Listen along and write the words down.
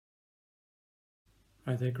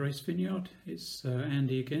Hi there, Grace Vineyard. It's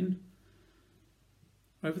Andy again.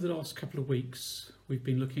 Over the last couple of weeks, we've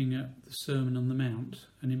been looking at the Sermon on the Mount,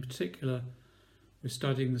 and in particular, we're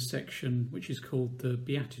studying the section which is called the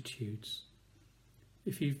Beatitudes.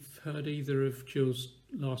 If you've heard either of Jill's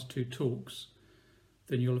last two talks,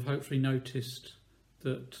 then you'll have hopefully noticed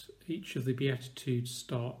that each of the Beatitudes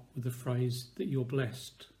start with the phrase that you're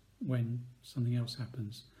blessed when something else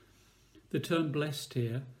happens. The term blessed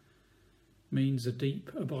here means a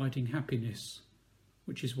deep, abiding happiness,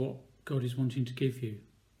 which is what God is wanting to give you.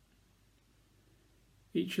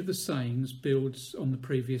 Each of the sayings builds on the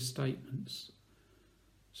previous statements,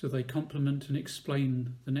 so they complement and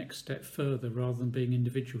explain the next step further rather than being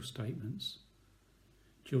individual statements.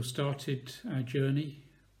 Jill started our journey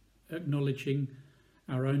acknowledging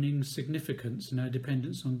our own insignificance and our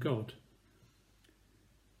dependence on God.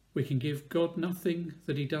 We can give God nothing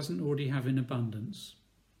that he doesn't already have in abundance.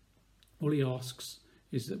 All he asks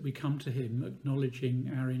is that we come to him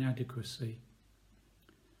acknowledging our inadequacy.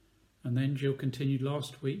 And then Jill continued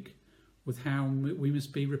last week with how we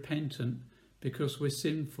must be repentant because we're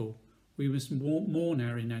sinful. We must mourn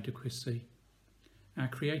our inadequacy. Our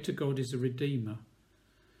Creator God is a Redeemer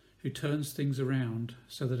who turns things around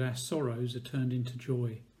so that our sorrows are turned into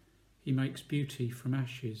joy. He makes beauty from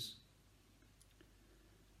ashes.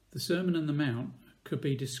 The Sermon on the Mount could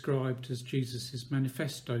be described as Jesus'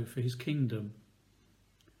 manifesto for his kingdom.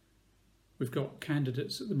 We've got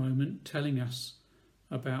candidates at the moment telling us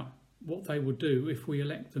about what they will do if we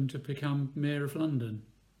elect them to become Mayor of London.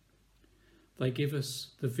 They give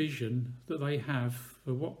us the vision that they have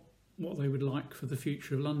for what they would like for the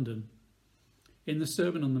future of London. In the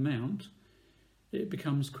Sermon on the Mount, it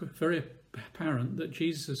becomes very apparent that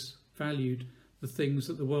Jesus valued the things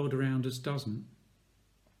that the world around us doesn't.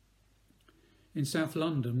 In South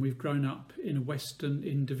London, we've grown up in a Western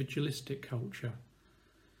individualistic culture.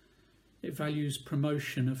 It values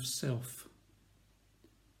promotion of self.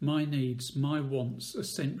 My needs, my wants are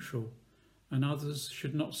central, and others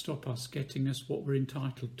should not stop us getting us what we're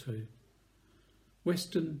entitled to.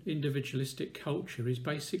 Western individualistic culture is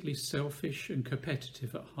basically selfish and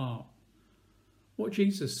competitive at heart. What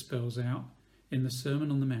Jesus spells out in the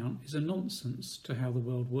Sermon on the Mount is a nonsense to how the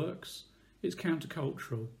world works. It's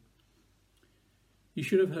countercultural. You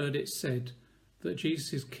should have heard it said that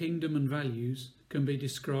Jesus' kingdom and values can be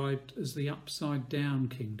described as the upside-down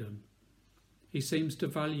kingdom. He seems to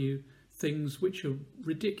value things which are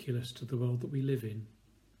ridiculous to the world that we live in.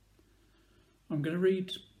 I'm going to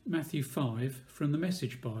read Matthew 5 from the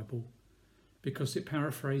Message Bible because it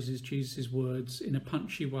paraphrases Jesus' words in a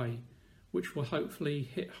punchy way, which will hopefully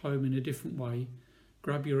hit home in a different way,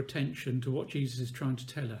 grab your attention to what Jesus is trying to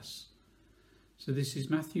tell us. So this is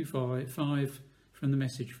Matthew 5 from the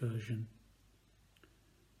Message version.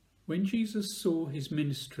 When Jesus saw his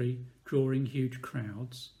ministry drawing huge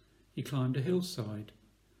crowds, he climbed a hillside.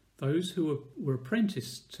 Those who were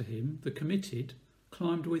apprenticed to him, the committed,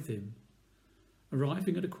 climbed with him.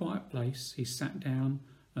 Arriving at a quiet place, he sat down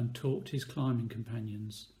and taught his climbing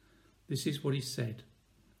companions. This is what he said.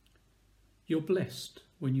 You're blessed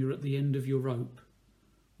when you're at the end of your rope.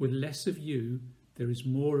 With less of you, there is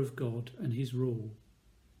more of God and his rule.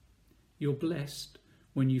 You're blessed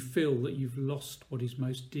when you feel that you've lost what is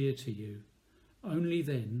most dear to you. Only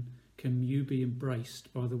then can you be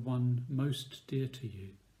embraced by the one most dear to you.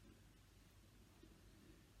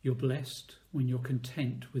 You're blessed when you're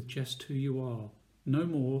content with just who you are, no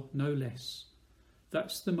more, no less.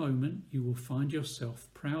 That's the moment you will find yourself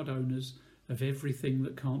proud owners of everything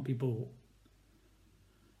that can't be bought.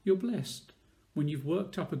 You're blessed when you've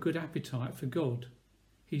worked up a good appetite for God,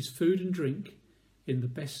 his food and drink, in the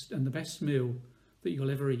best meal that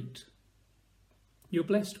you'll ever eat. You're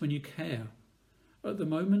blessed when you care. At the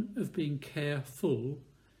moment of being careful,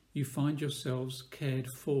 you find yourselves cared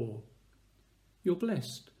for. You're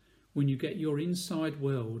blessed when you get your inside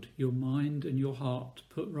world, your mind and your heart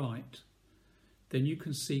put right. Then you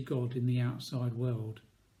can see God in the outside world.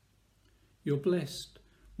 You're blessed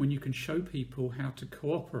when you can show people how to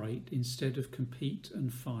cooperate instead of compete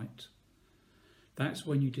and fight. That's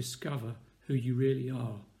when you discover who you really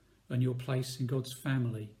are and your place in God's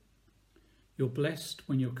family. You're blessed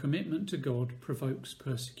when your commitment to God provokes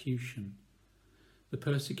persecution. The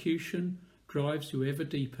persecution drives you ever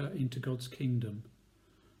deeper into God's kingdom.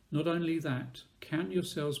 Not only that, count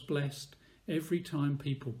yourselves blessed every time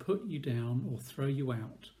people put you down or throw you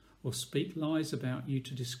out or speak lies about you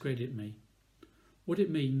to discredit me. What it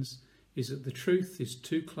means is that the truth is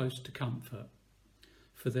too close to comfort,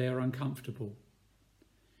 for they are uncomfortable.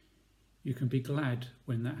 You can be glad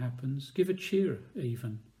when that happens. Give a cheer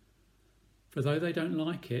even. For though they don't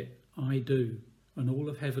like it, I do, and all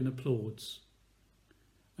of heaven applauds.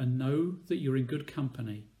 And know that you're in good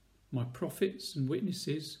company. My prophets and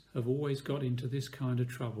witnesses have always got into this kind of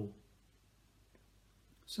trouble.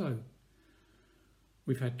 So,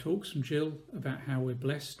 we've had talks from Jill about how we're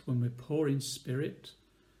blessed when we're poor in spirit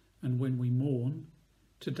and when we mourn.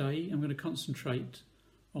 Today I'm going to concentrate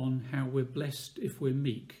on how we're blessed if we're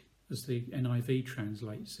meek, as the NIV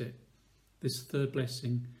translates it. This third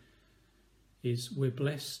blessing is we're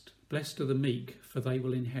blessed are the meek, for they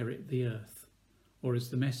will inherit the earth. Or as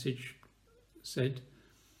the Message said,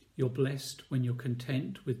 you're blessed when you're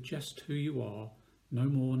content with just who you are, no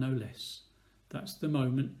more, no less. That's the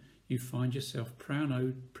moment you find yourself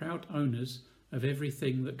proud owners of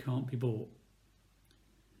everything that can't be bought.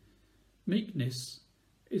 Meekness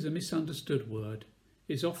is a misunderstood word.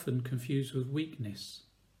 It's often confused with weakness,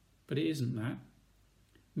 but it isn't that.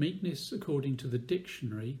 Meekness, according to the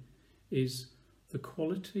dictionary, is the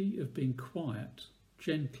quality of being quiet,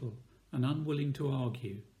 gentle, and unwilling to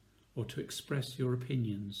argue or to express your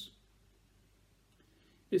opinions.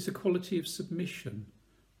 It's a quality of submission,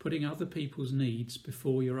 putting other people's needs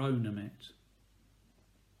before your own are met.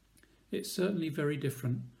 It's certainly very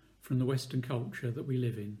different from the Western culture that we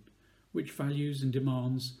live in, which values and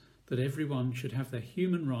demands that everyone should have their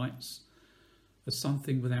human rights as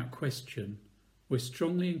something without question. We're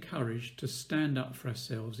strongly encouraged to stand up for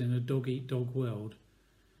ourselves in a dog-eat-dog world.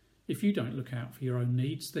 If you don't look out for your own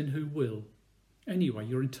needs, then who will? Anyway,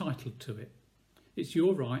 you're entitled to it. It's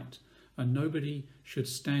your right, and nobody should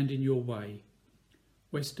stand in your way.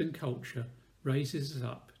 Western culture raises us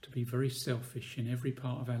up to be very selfish in every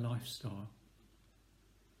part of our lifestyle.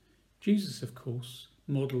 Jesus, of course,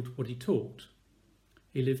 modelled what he taught.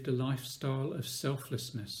 He lived a lifestyle of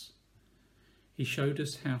selflessness. He showed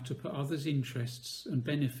us how to put others' interests and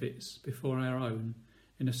benefits before our own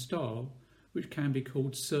in a style which can be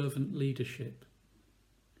called servant leadership.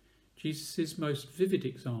 Jesus' most vivid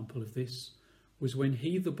example of this was when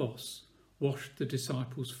he, the boss, washed the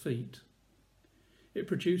disciples' feet. It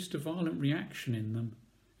produced a violent reaction in them,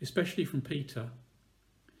 especially from Peter.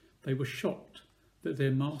 They were shocked that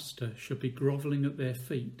their master should be grovelling at their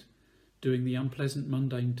feet, doing the unpleasant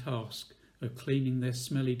mundane task of cleaning their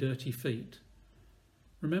smelly, dirty feet.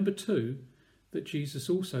 Remember too that Jesus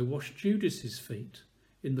also washed Judas's feet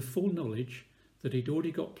in the full knowledge that he'd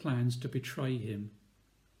already got plans to betray him.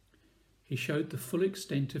 He showed the full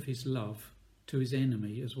extent of his love to his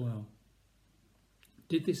enemy as well.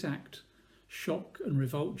 Did this act shock and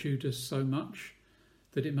revolt Judas so much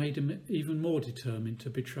that it made him even more determined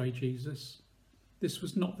to betray Jesus? This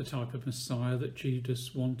was not the type of Messiah that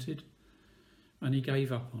Judas wanted, and he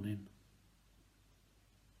gave up on him.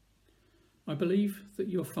 I believe that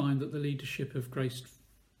you'll find that the leadership of Grace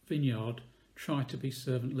Vineyard try to be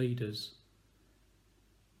servant leaders.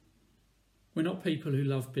 We're not people who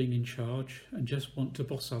love being in charge and just want to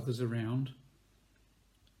boss others around.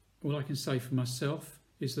 All I can say for myself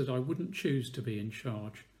is that I wouldn't choose to be in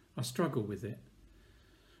charge. I struggle with it.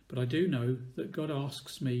 But I do know that God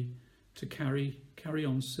asks me to carry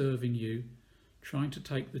on serving you, trying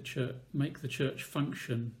to make the church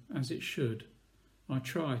function as it should. I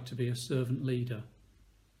try to be a servant leader.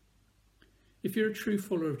 If you're a true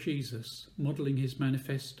follower of Jesus, modelling his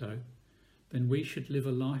manifesto, then we should live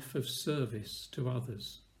a life of service to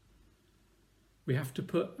others. We have to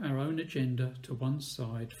put our own agenda to one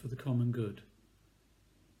side for the common good.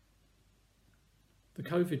 The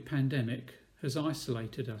COVID pandemic has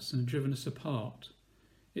isolated us and driven us apart.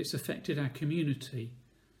 It's affected our community.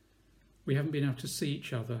 We haven't been able to see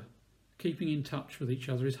each other. Keeping in touch with each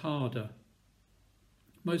other is harder.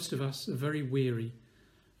 Most of us are very weary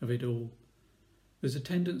of it all. There's a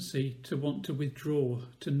tendency to want to withdraw,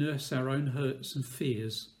 to nurse our own hurts and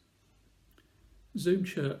fears. Zoom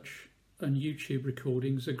Church and YouTube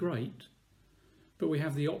recordings are great, but we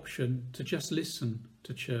have the option to just listen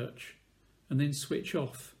to church and then switch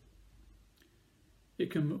off.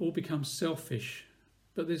 It can all become selfish,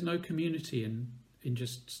 but there's no community in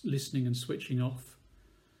just listening and switching off.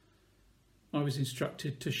 I was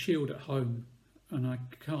instructed to shield at home, and I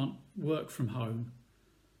can't work from home.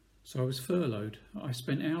 So I was furloughed. I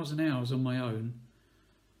spent hours and hours on my own,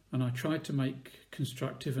 and I tried to make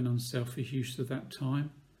constructive and unselfish use of that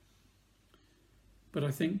time. But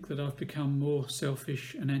I think that I've become more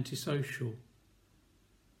selfish and antisocial.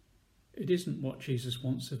 It isn't what Jesus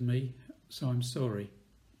wants of me, so I'm sorry.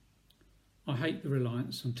 I hate the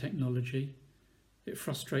reliance on technology. It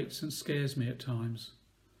frustrates and scares me at times.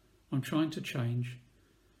 I'm trying to change,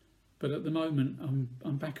 but at the moment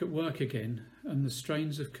I'm back at work again, and the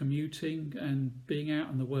strains of commuting and being out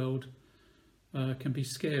in the world can be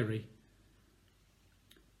scary,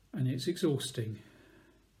 and it's exhausting.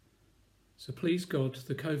 So please God,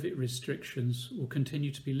 the COVID restrictions will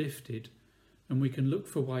continue to be lifted and we can look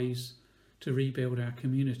for ways to rebuild our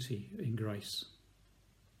community in grace.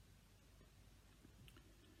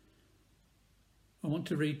 I want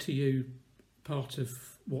to read to you part of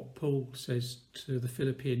what Paul says to the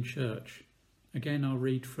Philippian church. Again, I'll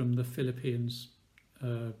read from the Philippians,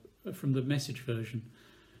 from the Message version.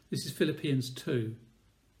 This is Philippians 2,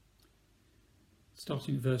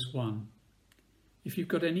 starting at verse 1. If you've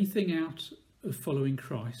got anything out of following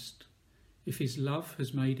Christ, if his love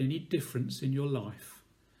has made any difference in your life,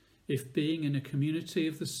 if being in a community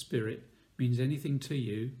of the Spirit means anything to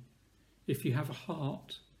you, if you have a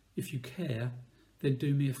heart, if you care, then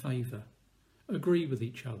do me a favour. Agree with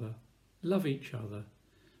each other, love each other,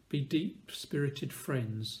 be deep-spirited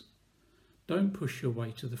friends. Don't push your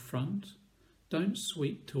way to the front. Don't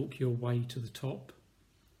sweet-talk your way to the top.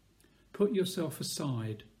 Put yourself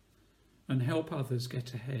aside and help others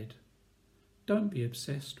get ahead. Don't be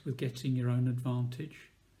obsessed with getting your own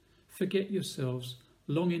advantage. Forget yourselves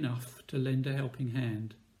long enough to lend a helping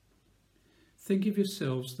hand. Think of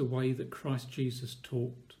yourselves the way that Christ Jesus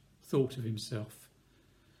thought of himself.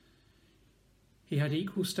 He had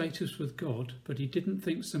equal status with God, but he didn't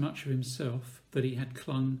think so much of himself that he had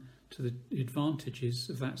clung to the advantages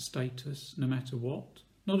of that status no matter what.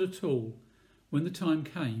 Not at all. When the time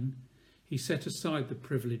came, he set aside the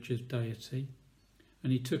privilege of deity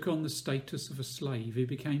and he took on the status of a slave. He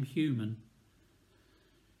became human.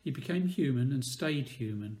 He became human and stayed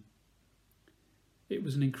human. It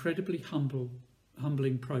was an incredibly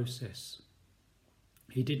humbling process.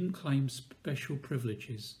 He didn't claim special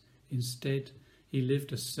privileges. Instead, he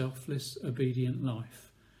lived a selfless, obedient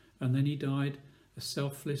life. And then he died a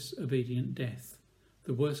selfless, obedient death.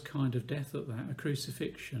 The worst kind of death at that, a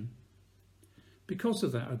crucifixion. Because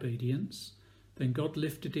of that obedience, then God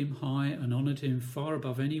lifted him high and honoured him far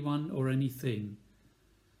above anyone or anything,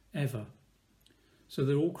 ever. So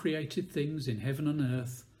that all created things in heaven and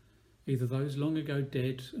earth, either those long ago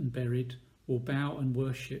dead and buried, will bow and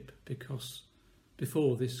worship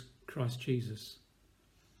before this Christ Jesus,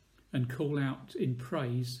 and call out in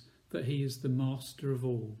praise that he is the master of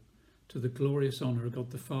all, to the glorious honour of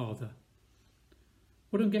God the Father.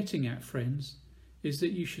 What I'm getting at, friends, is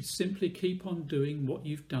that you should simply keep on doing what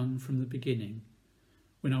you've done from the beginning.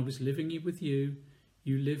 When I was living with you,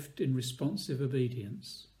 you lived in responsive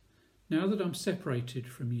obedience. Now that I'm separated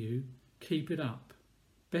from you, keep it up.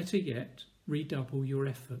 Better yet, redouble your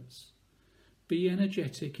efforts. Be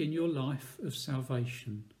energetic in your life of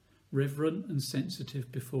salvation, reverent and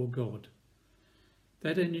sensitive before God.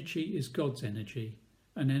 That energy is God's energy,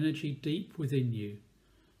 an energy deep within you.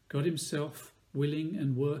 God himself willing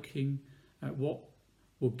and working at what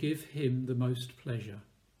will give him the most pleasure.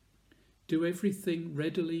 Do everything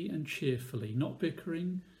readily and cheerfully, not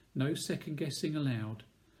bickering, no second guessing allowed.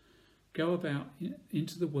 Go about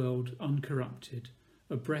into the world uncorrupted,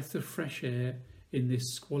 a breath of fresh air in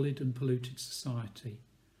this squalid and polluted society.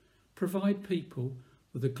 Provide people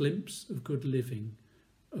with a glimpse of good living,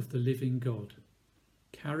 of the living God.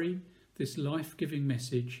 Carry this life-giving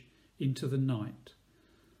message into the night,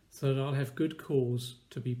 so that I'll have good cause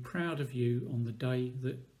to be proud of you on the day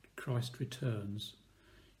that Christ returns.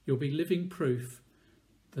 You'll be living proof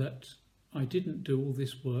that I didn't do all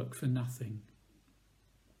this work for nothing.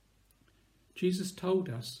 Jesus told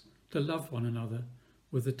us to love one another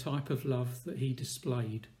with the type of love that he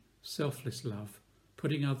displayed, selfless love,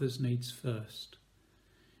 putting others' needs first.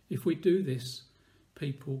 If we do this,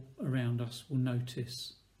 people around us will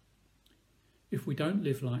notice. If we don't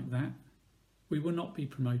live like that, we will not be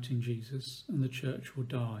promoting Jesus and the church will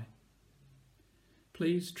die.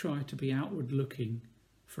 Please try to be outward looking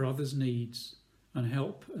for others' needs and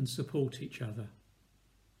help and support each other.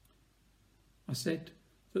 I said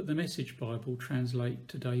that the Message Bible translate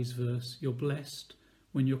today's verse, you're blessed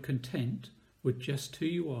when you're content with just who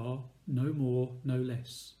you are, no more, no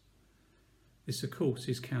less. This, of course,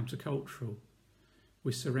 is countercultural.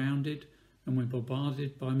 We're surrounded and we're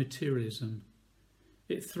bombarded by materialism.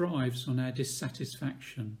 It thrives on our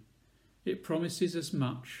dissatisfaction. It promises us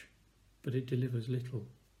much, but it delivers little.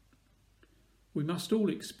 We must all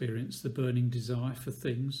experience the burning desire for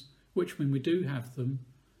things which, when we do have them,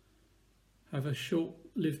 have a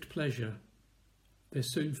short-lived pleasure. They're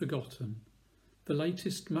soon forgotten. The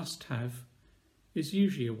latest must-have is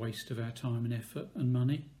usually a waste of our time and effort and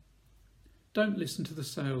money. Don't listen to the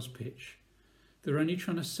sales pitch. They're only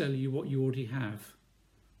trying to sell you what you already have.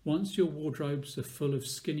 Once your wardrobes are full of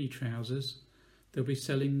skinny trousers, they'll be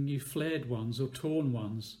selling you flared ones or torn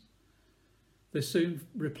ones. They're soon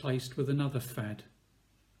replaced with another fad.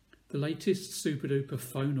 The latest super-duper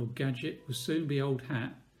phone or gadget will soon be old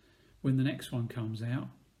hat when the next one comes out.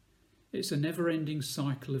 It's a never-ending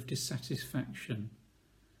cycle of dissatisfaction.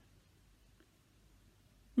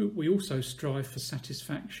 We also strive for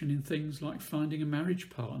satisfaction in things like finding a marriage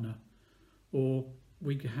partner, or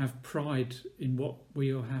we have pride in what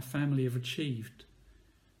we or our family have achieved.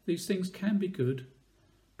 These things can be good,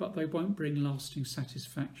 but they won't bring lasting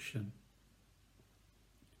satisfaction.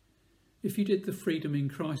 If you did the Freedom in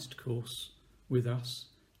Christ course with us,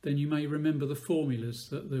 then you may remember the formulas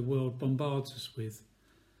that the world bombards us with.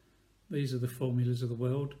 These are the formulas of the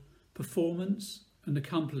world. Performance and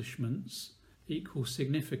accomplishments equal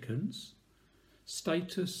significance.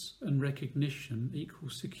 Status and recognition equal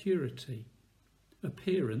security.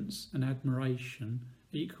 Appearance and admiration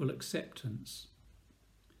equal acceptance.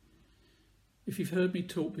 If you've heard me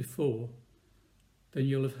talk before, then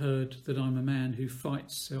you'll have heard that I'm a man who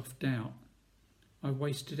fights self-doubt. I've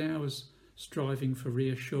wasted hours striving for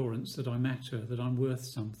reassurance that I matter, that I'm worth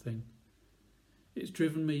something. It's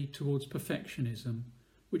driven me towards perfectionism,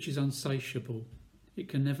 which is unsatiable. It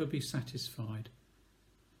can never be satisfied.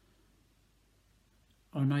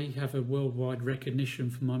 I may have a worldwide recognition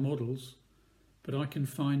for my models, but I can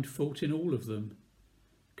find fault in all of them.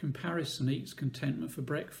 Comparison eats contentment for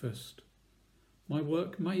breakfast. My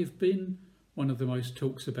work may have been one of the most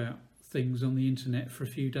talked about things on the internet for a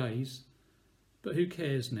few days, but who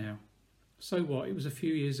cares now? So what? It was a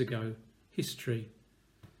few years ago. History.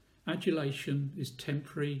 Adulation is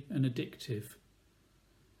temporary and addictive.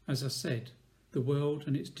 As I said, the world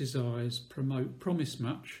and its desires promise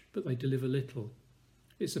much, but they deliver little.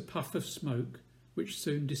 It's a puff of smoke which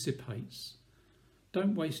soon dissipates.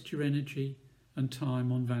 Don't waste your energy and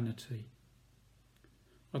time on vanity.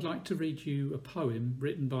 I'd like to read you a poem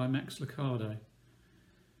written by Max Lucado.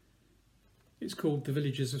 It's called The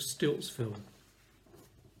Villagers of Stiltsville.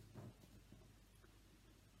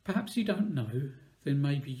 Perhaps you don't know, then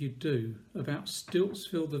maybe you do, about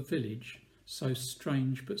Stiltsville the village, so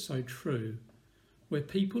strange but so true, where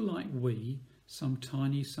people like we, some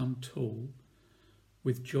tiny, some tall,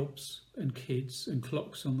 with jobs and kids and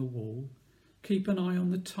clocks on the wall, keep an eye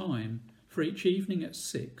on the time, for each evening at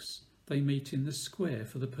 6 they meet in the square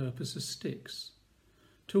for the purpose of sticks.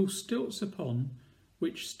 Tall stilts upon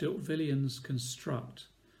which Stiltvillians construct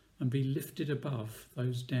and be lifted above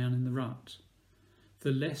those down in the rut.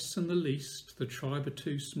 The less and the least, the tribe are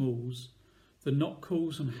too smalls, the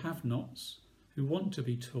not-calls and have-nots, who want to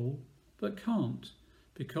be tall, but can't,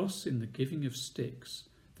 because in the giving of sticks,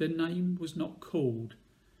 their name was not called,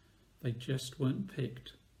 they just weren't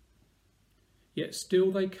picked. Yet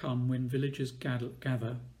still they come when villagers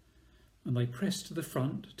gather, and they press to the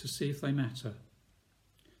front to see if they matter.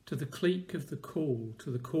 To the clique of the call,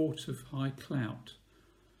 to the court of high clout,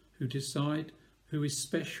 who decide who is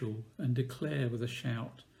special and declare with a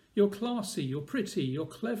shout, "You're classy, you're pretty, you're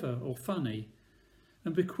clever or funny,"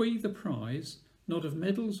 and bequeath the prize, not of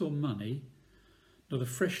medals or money, not a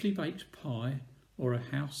freshly baked pie or a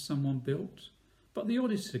house someone built, but the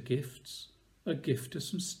oddest of gifts, a gift of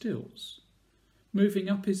some stilts. Moving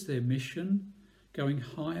up is their mission, going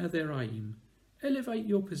higher their aim. Elevate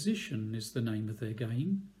your position is the name of their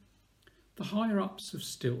game. The higher-ups of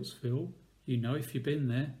Stiltsville, you know if you've been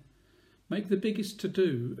there, make the biggest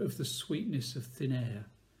to-do of the sweetness of thin air.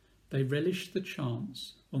 They relish the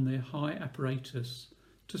chance on their high apparatus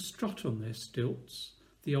to strut on their stilts,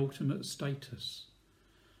 the ultimate status.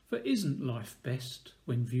 For isn't life best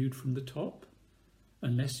when viewed from the top?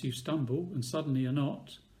 Unless you stumble and suddenly are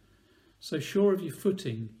not. So sure of your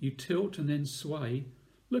footing, you tilt and then sway.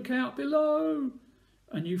 Look out below!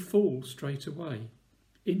 And you fall straight away.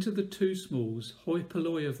 Into the too smalls, hoi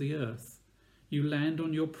polloi of the earth. You land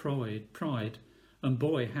on your pride, and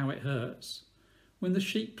boy, how it hurts. When the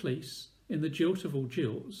sheep police, in the jilt of all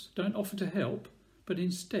jilts, don't offer to help, but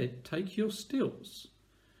instead take your stilts.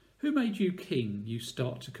 Who made you king, you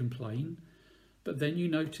start to complain, but then you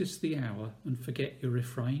notice the hour and forget your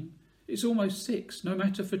refrain. It's almost 6, no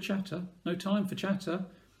matter for chatter, no time for chatter.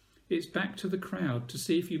 It's back to the crowd to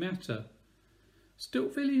see if you matter.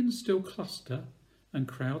 Stiltvillians still cluster, and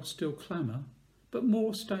crowds still clamour, but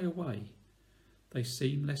more stay away. They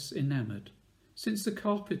seem less enamoured. Since the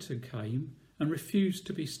carpenter came and refused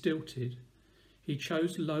to be stilted, he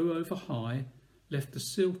chose low over high, left the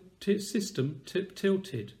system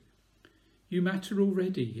tilted. You matter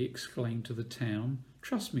already, he exclaimed to the town.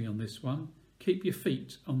 Trust me on this one. Keep your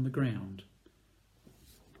feet on the ground.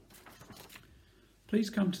 Please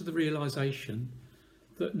come to the realisation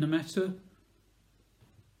that no matter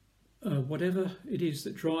whatever it is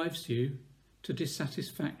that drives you to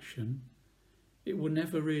dissatisfaction, it will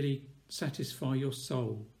never really satisfy your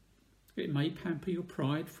soul. It may pamper your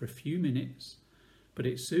pride for a few minutes, but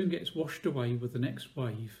it soon gets washed away with the next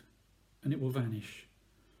wave, and it will vanish.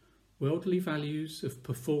 Worldly values of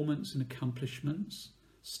performance and accomplishments,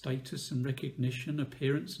 status and recognition,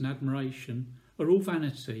 appearance and admiration are all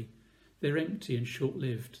vanity. They're empty and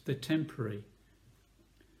short-lived. They're temporary.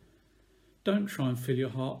 Don't try and fill your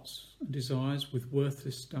hearts and desires with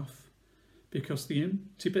worthless stuff, because the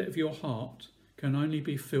empty bit of your heart can only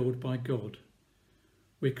be filled by God.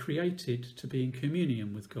 We're created to be in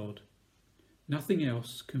communion with God. Nothing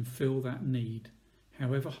else can fill that need,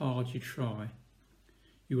 however hard you try.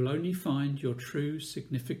 You will only find your true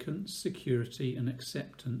significance, security and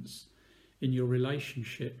acceptance in your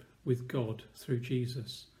relationship with God through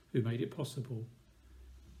Jesus, who made it possible.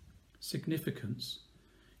 Significance.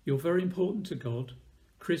 You're very important to God.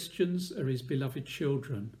 Christians are his beloved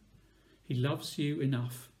children. He loves you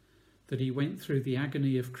enough that he went through the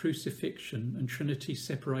agony of crucifixion and Trinity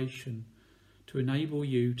separation to enable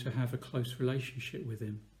you to have a close relationship with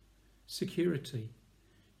him. Security.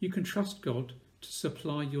 You can trust God to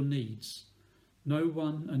supply your needs. No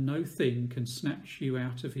one and no thing can snatch you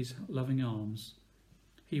out of his loving arms.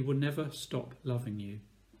 He will never stop loving you.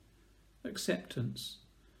 Acceptance.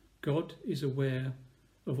 God is aware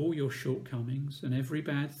of all your shortcomings and every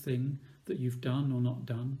bad thing that you've done or not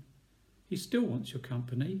done. He still wants your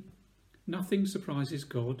company. Nothing surprises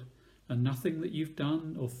God, and nothing that you've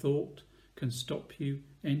done or thought can stop you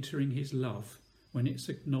entering his love when it's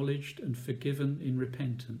acknowledged and forgiven in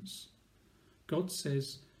repentance. God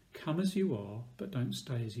says, come as you are, but don't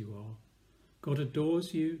stay as you are. God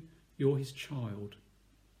adores you, you're his child.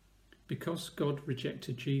 Because God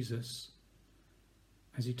rejected Jesus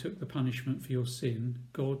as he took the punishment for your sin,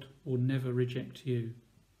 God will never reject you.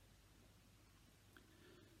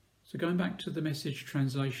 So going back to the Message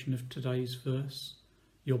translation of today's verse,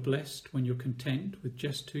 you're blessed when you're content with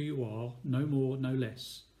just who you are, no more, no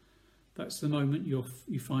less. That's the moment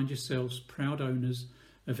you find yourselves proud owners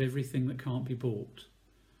of everything that can't be bought.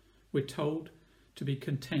 We're told to be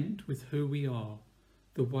content with who we are,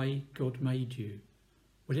 the way God made you.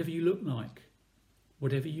 Whatever you look like,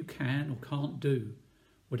 whatever you can or can't do,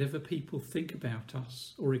 whatever people think about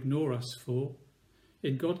us or ignore us for,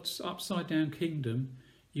 in God's upside-down kingdom,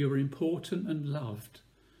 you are important and loved,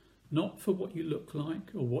 not for what you look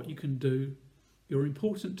like or what you can do. You're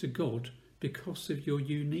important to God because of your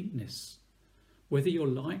uniqueness. Whether you're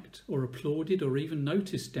liked or applauded or even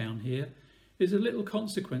noticed down here is a little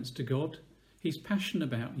consequence to God. He's passionate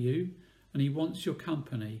about you and he wants your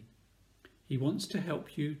company. He wants to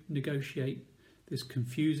help you negotiate this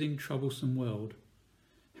confusing, troublesome world.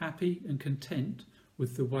 Happy and content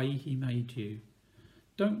with the way he made you.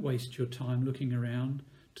 Don't waste your time looking around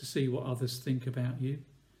to see what others think about you.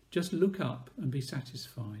 Just look up and be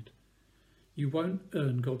satisfied. You won't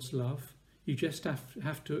earn God's love. You just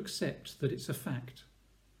have to accept that it's a fact.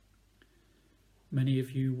 Many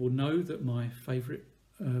of you will know that my favourite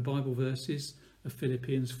Bible verses are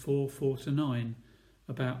Philippians 4:4-9,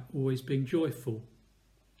 about always being joyful,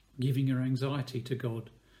 giving your anxiety to God,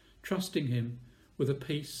 trusting him with a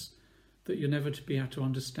peace that you're never to be able to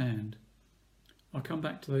understand. I'll come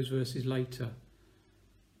back to those verses later.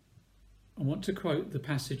 I want to quote the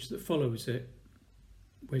passage that follows it,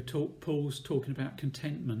 where Paul's talking about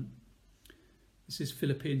contentment. This is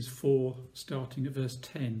Philippians 4, starting at verse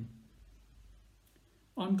 10.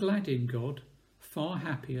 I'm glad in God, far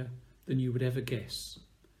happier than you would ever guess.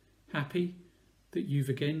 Happy that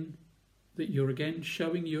you're again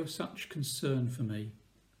showing your such concern for me.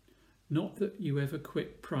 Not that you ever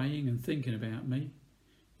quit praying and thinking about me.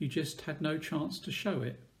 You just had no chance to show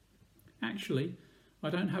it. Actually, I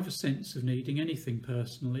don't have a sense of needing anything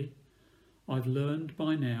personally. I've learned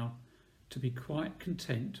by now to be quite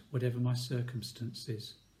content whatever my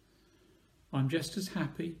circumstances. I'm just as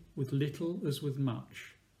happy with little as with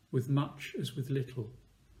much as with little.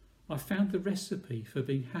 I found the recipe for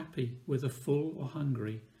being happy whether full or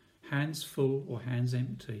hungry, hands full or hands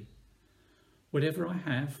empty. Whatever I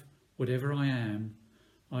have, whatever I am,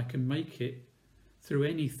 I can make it through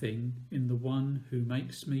anything in the one who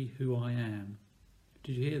makes me who I am.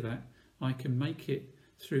 Did you hear that? I can make it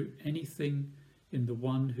through anything in the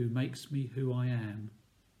one who makes me who I am.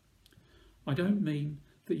 I don't mean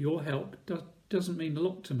that your help doesn't mean a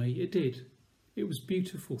lot to me. It did. It was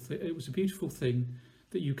beautiful. It was a beautiful thing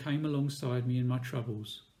that you came alongside me in my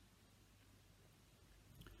troubles.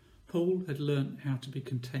 Paul had learnt how to be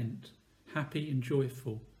content, happy and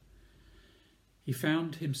joyful. He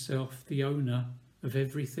found himself the owner of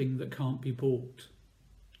everything that can't be bought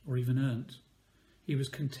or even earned. He was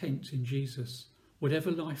content in Jesus.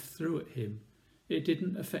 Whatever life threw at him, it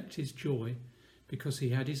didn't affect his joy because he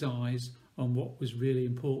had his eyes on what was really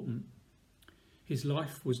important. His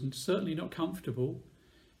life was certainly not comfortable.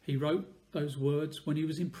 He wrote those words when he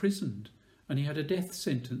was imprisoned and he had a death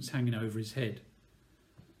sentence hanging over his head.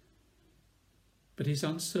 But his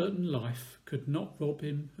uncertain life could not rob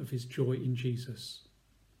him of his joy in Jesus.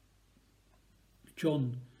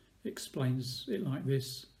 John explains it like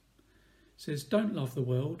this. He says, "Don't love the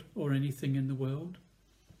world or anything in the world.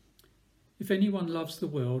 If anyone loves the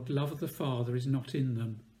world, love of the Father is not in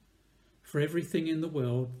them. For everything in the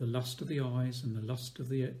world, the lust of the eyes and the lust of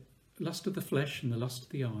the flesh and the lust of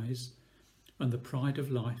the eyes and the pride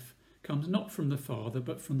of life comes not from the Father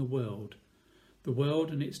but from the world. The world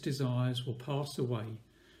and its desires will pass away,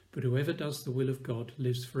 but whoever does the will of God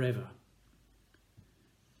lives forever."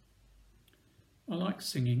 I like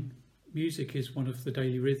singing. Music is one of the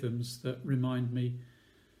daily rhythms that remind me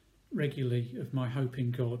regularly of my hope in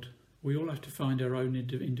God. We all have to find our own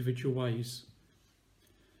individual ways.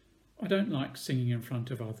 I don't like singing in front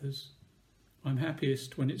of others. I'm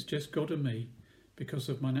happiest when it's just God and me because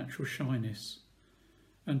of my natural shyness.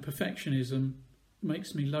 And perfectionism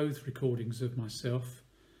makes me loathe recordings of myself,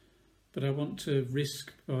 but I want to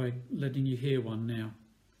risk by letting you hear one now.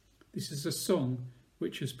 This is a song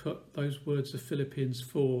which has put those words of Philippians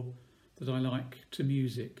 4 that I like to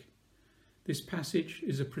music. This passage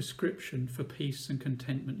is a prescription for peace and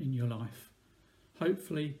contentment in your life.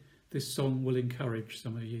 Hopefully this song will encourage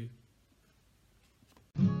some of you.